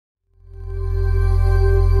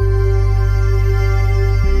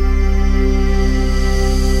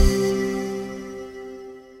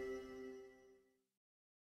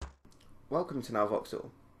Welcome to Now Vauxhall.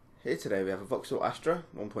 Here today we have a Vauxhall ASTRA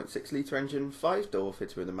 1.6 litre engine, 5-door,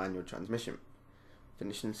 fitted with a manual transmission.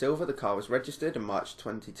 Finished in silver, the car was registered in March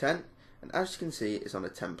 2010 and as you can see is on a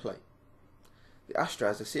 10 plate. The Astra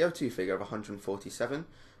has a CO2 figure of 147,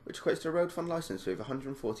 which equates to a road fund licence fee of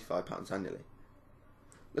 £145 annually.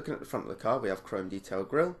 Looking at the front of the car, we have chrome detailed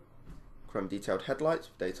grille, chrome detailed headlights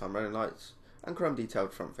with daytime running lights, and chrome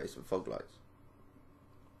detailed front facing fog lights.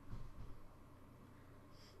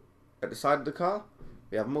 At the side of the car,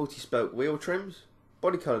 we have multi-spoke wheel trims,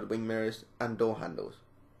 body coloured wing mirrors, and door handles.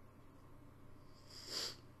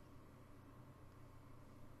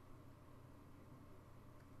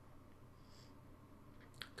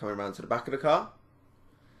 Coming around to the back of the car,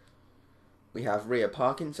 we have rear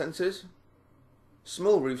parking sensors,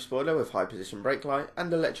 small roof spoiler with high position brake light,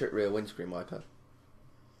 and electric rear windscreen wiper.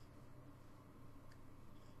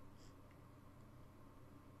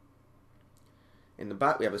 In the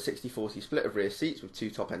back we have a 60-40 split of rear seats with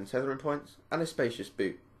 2 top end tethering points and a spacious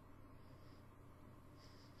boot.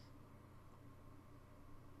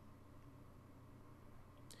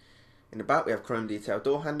 In the back we have chrome detailed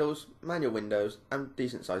door handles, manual windows and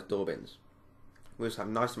decent sized door bins. We also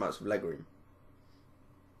have nice amounts of legroom.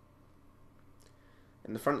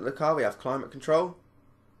 In the front of the car we have climate control,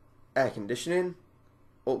 air conditioning,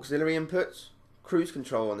 auxiliary inputs, cruise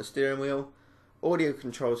control on the steering wheel, audio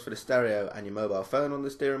controls for the stereo and your mobile phone on the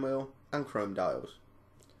steering wheel, and chrome dials.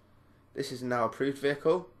 This is a now approved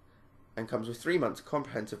vehicle and comes with 3 months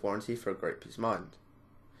comprehensive warranty for a great peace of mind.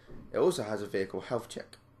 It also has a vehicle health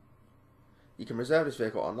check. You can reserve this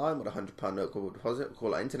vehicle online with a £100 local deposit or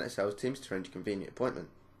call our internet sales teams to arrange a convenient appointment.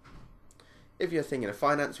 If you're thinking of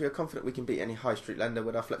finance, we are confident we can beat any high street lender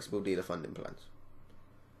with our flexible dealer funding plans.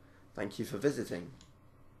 Thank you for visiting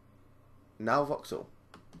Now Vauxhall.